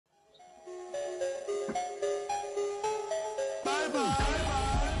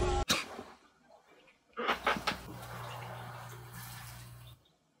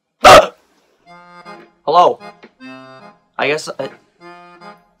Hello. I guess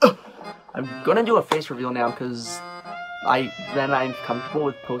I'm gonna do a face reveal now because I'm comfortable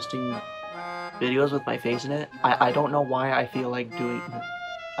with posting videos with my face in it. I don't know why I feel like doing.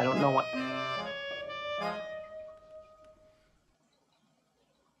 I don't know what.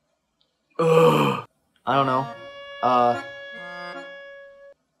 Ugh. I don't know.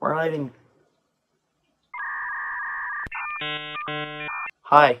 Where am I even?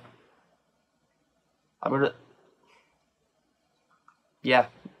 Hi. I'm gonna. Yeah,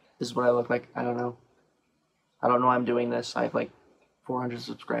 this is what I look like. I don't know. I don't know why I'm doing this. I have like 400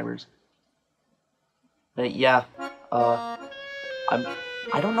 subscribers. But yeah, I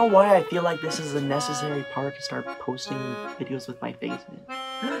don't know why I feel like this is a necessary part to start posting videos with my face in it.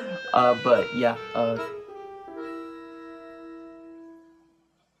 But yeah,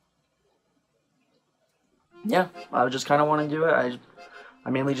 yeah, I just kind of want to do it. I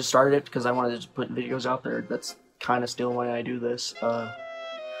mainly just started it because I wanted to just put videos out there. That's kind of still why I do this. I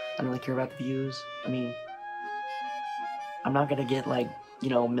don't really care about the views. I mean, I'm not gonna get like, you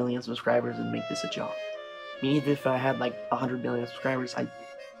know, a million subscribers and make this a job. I mean, even if I had like 100 million subscribers, I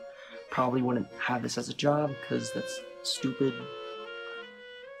probably wouldn't have this as a job because that's stupid.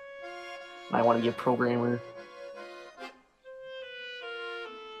 I want to be a programmer.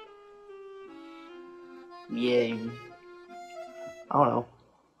 Yeah, I don't know.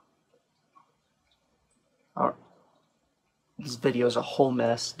 This video is a whole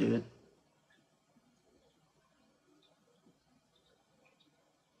mess, dude.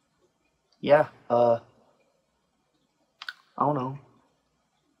 Yeah, I don't know.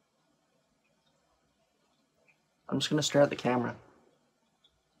 I'm just gonna stare at the camera.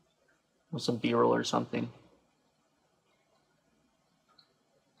 With some B-roll or something.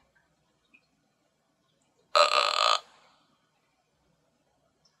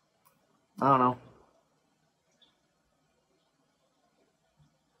 I don't know.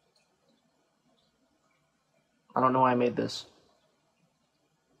 I don't know why I made this.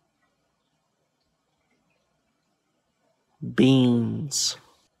 Beans.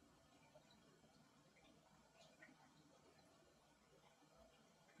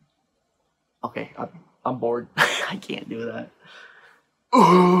 Okay, I'm bored. I can't do that.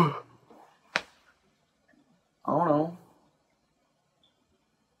 I don't know.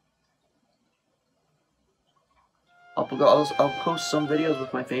 I'll post some videos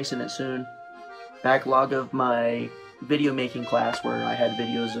with my face in it soon. Backlog of my video making class where I had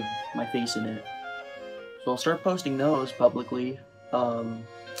videos of my face in it. So I'll start posting those publicly.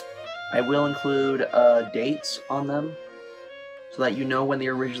 I will include dates on them so that you know when they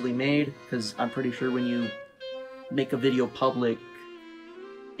were originally made, because I'm pretty sure when you make a video public,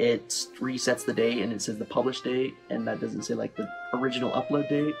 it resets the date and it says the published date, and that doesn't say like the original upload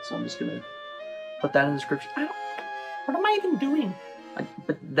date, so I'm just gonna put that in the description. What am I even doing?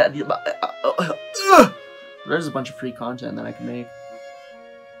 There's a bunch of free content that I can make.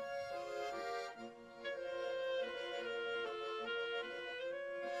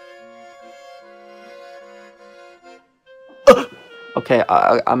 Okay,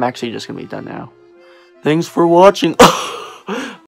 I'm actually just gonna be done now. Thanks for watching.